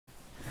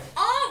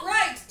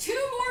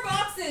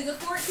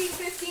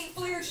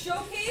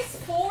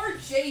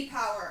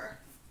JPower.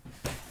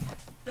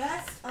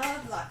 Best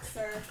of luck,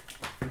 sir.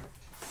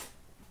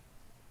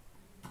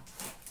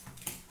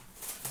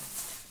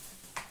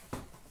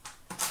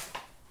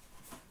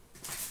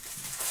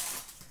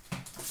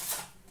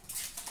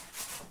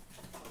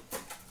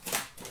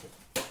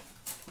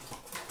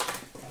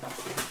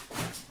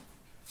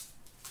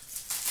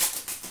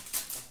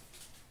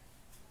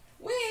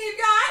 We've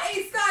got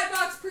a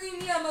Skybox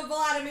Premium of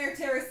Vladimir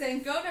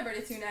Tarasenko, number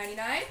to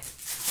 299.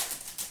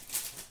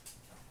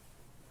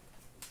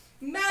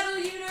 Metal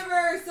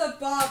Universe of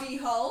Bobby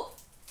Hull.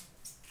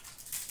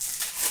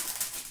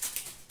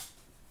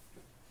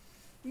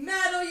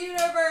 Metal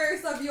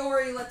Universe of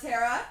Yori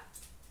Laterra.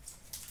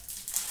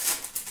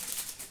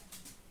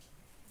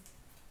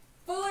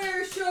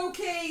 Flair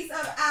Showcase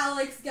of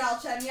Alex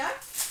Galchenyuk.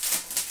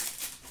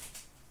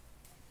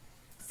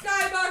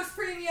 Skybox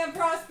Premium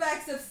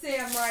Prospects of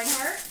Sam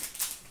Reinhart.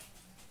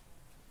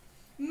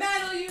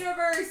 Metal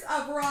Universe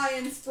of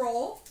Ryan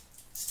Sproul.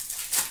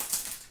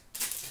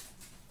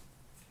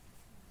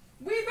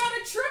 We've got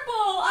a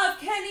triple of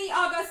Kenny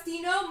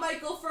Agostino,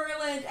 Michael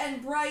Furland,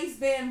 and Bryce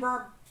Van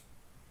Brabant.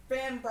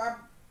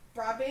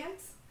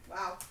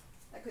 Wow,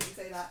 I couldn't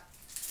say that.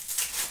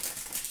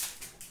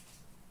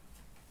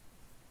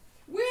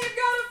 We've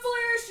got a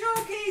Flair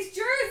Showcase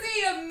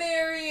jersey of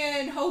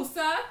Marian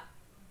Hossa.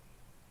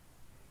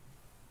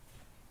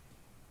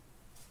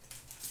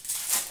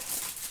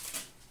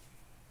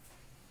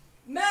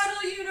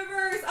 Metal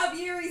Universe of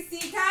Yuri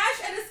Seacash,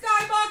 and a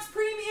Skybox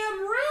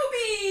Premium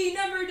Ruby,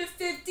 number to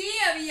 50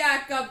 of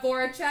Jakub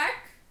Voracek.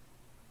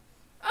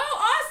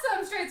 Oh,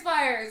 awesome, Straits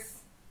Flyers.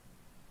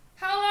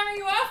 How long are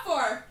you off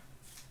for?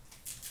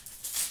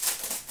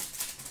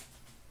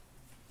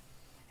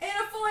 And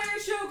a Flair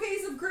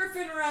Showcase of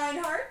Griffin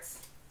Reinhart.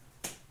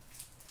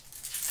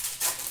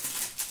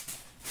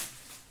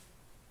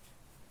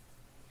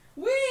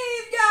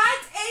 We've got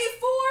a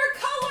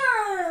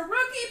 4-color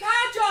rookie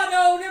patch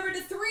auto, number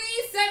to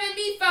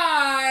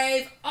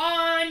 375,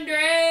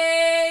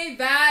 Andrei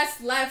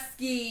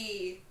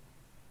Vasilevsky.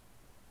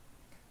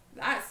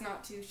 That's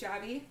not too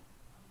shabby.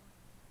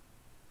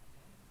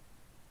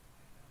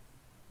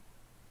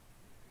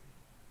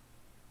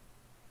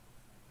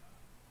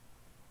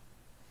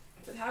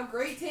 With how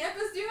great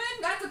Tampa's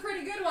doing, that's a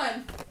pretty good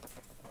one.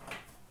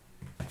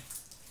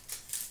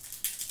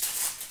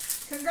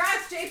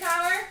 Congrats,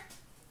 JPower.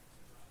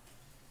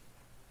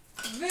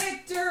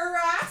 Victor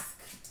Rask,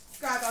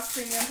 Skybox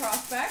Premium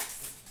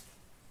Prospects.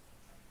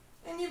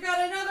 And you've got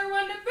another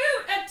one to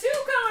boot, a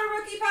 2-color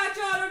rookie patch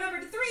auto, number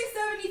to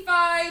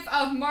 375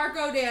 of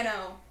Marco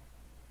Dano.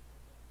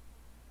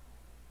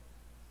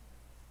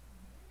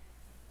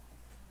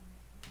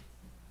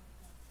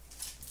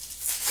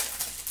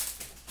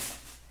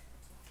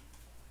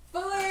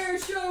 Flair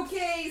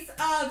Showcase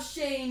of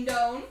Shane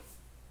Doan.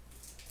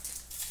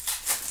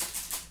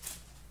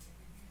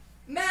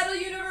 Metal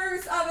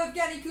Universe of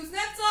Evgeny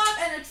Kuznetsov,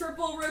 and a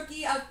triple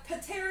rookie of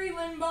Petteri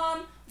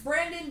Lindbaum,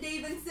 Brandon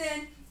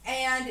Davidson,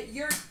 and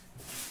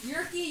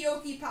Jyrki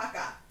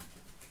Jokipaka.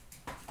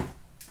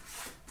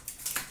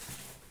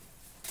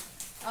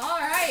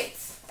 Alright.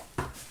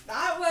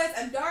 That was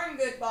a darn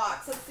good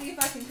box. Let's see if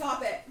I can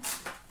top it.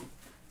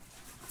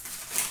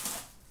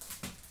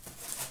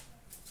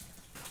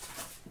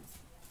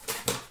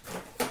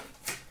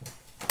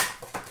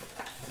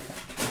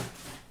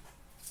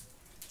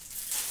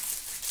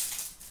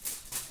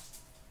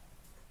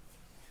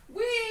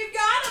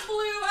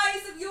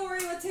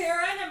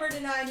 Number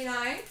to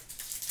 99.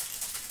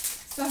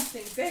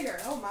 Something bigger,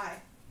 oh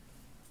my.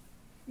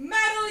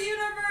 Metal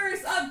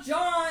Universe of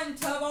John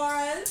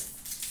Tavares.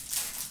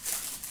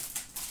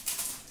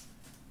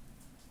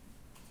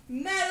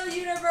 Metal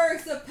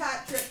Universe of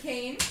Patrick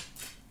Kane.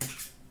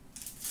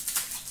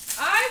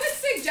 I would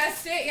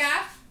suggest it,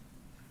 yeah.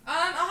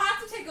 I'll have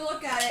to take a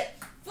look at it.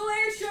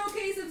 Flair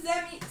Showcase of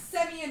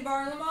Semyon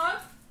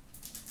Varlamov.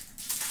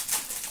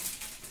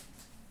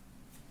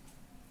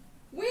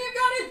 We've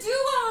got a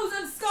duos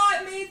of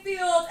Scott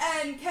Mayfield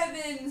and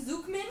Kevin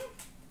Zuckman.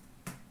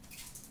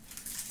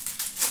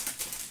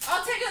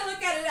 I'll take a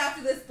look at it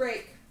after this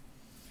break.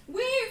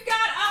 We've got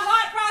a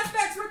Hot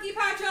Prospects rookie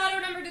patch auto,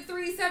 number to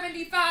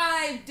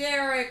 375,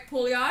 Derek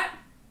Pouliot.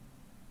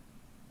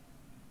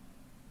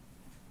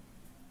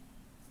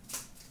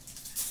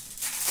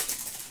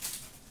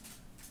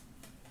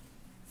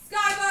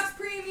 Skybox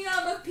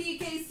Premium of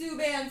PK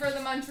Subban for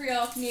the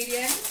Montreal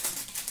Canadiens.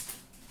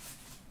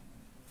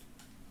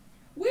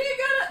 We've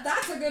got a,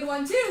 that's a good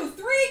one too,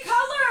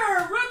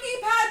 3-color rookie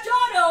patch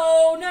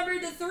auto, number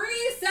to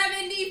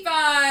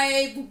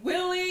 375,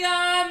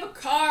 William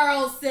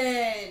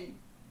Karlsson.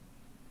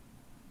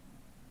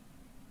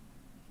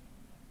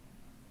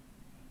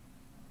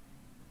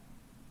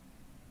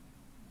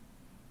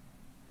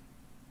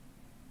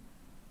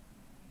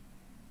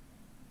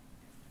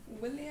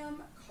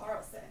 William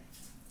Karlsson.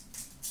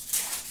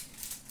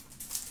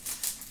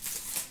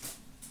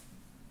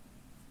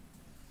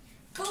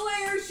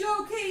 Flair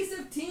Showcase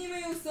of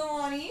Timu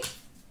Solani.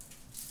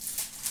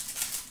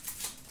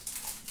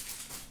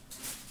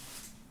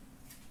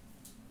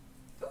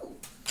 Ooh.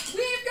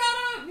 We've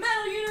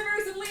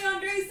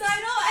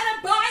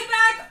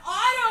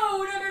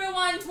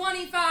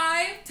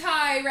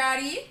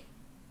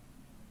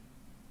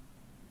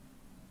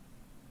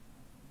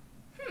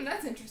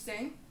That's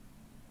interesting.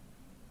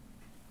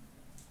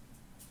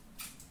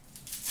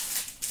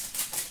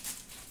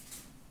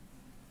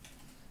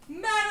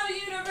 Metal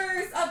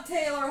Universe of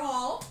Taylor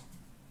Hall.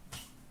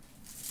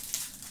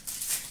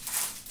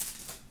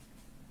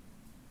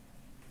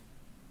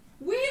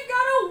 We've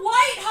got a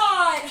white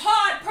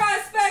hot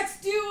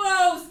prospects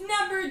duos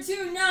number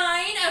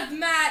 2/9 of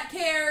Matt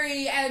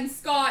Carey and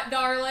Scott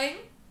Darling.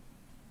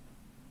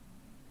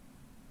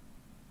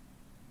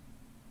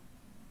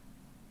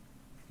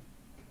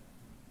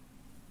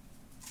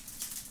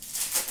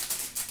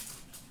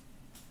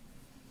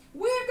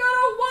 We've got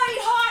a white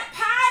hot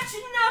patch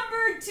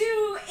number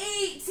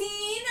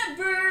 218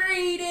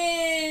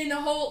 Braden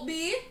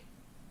Holtby.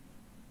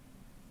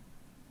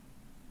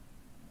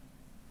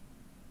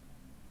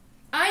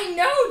 I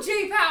know,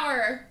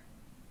 JPower.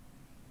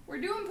 We're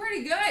doing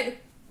pretty good.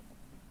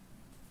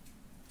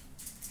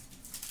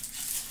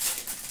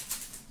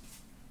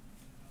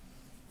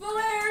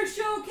 Flair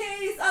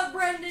Showcase of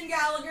Brendan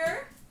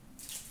Gallagher.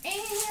 And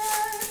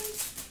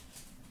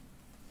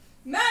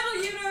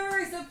Metal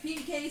Universe of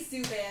PK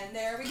Subban.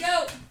 There we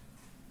go.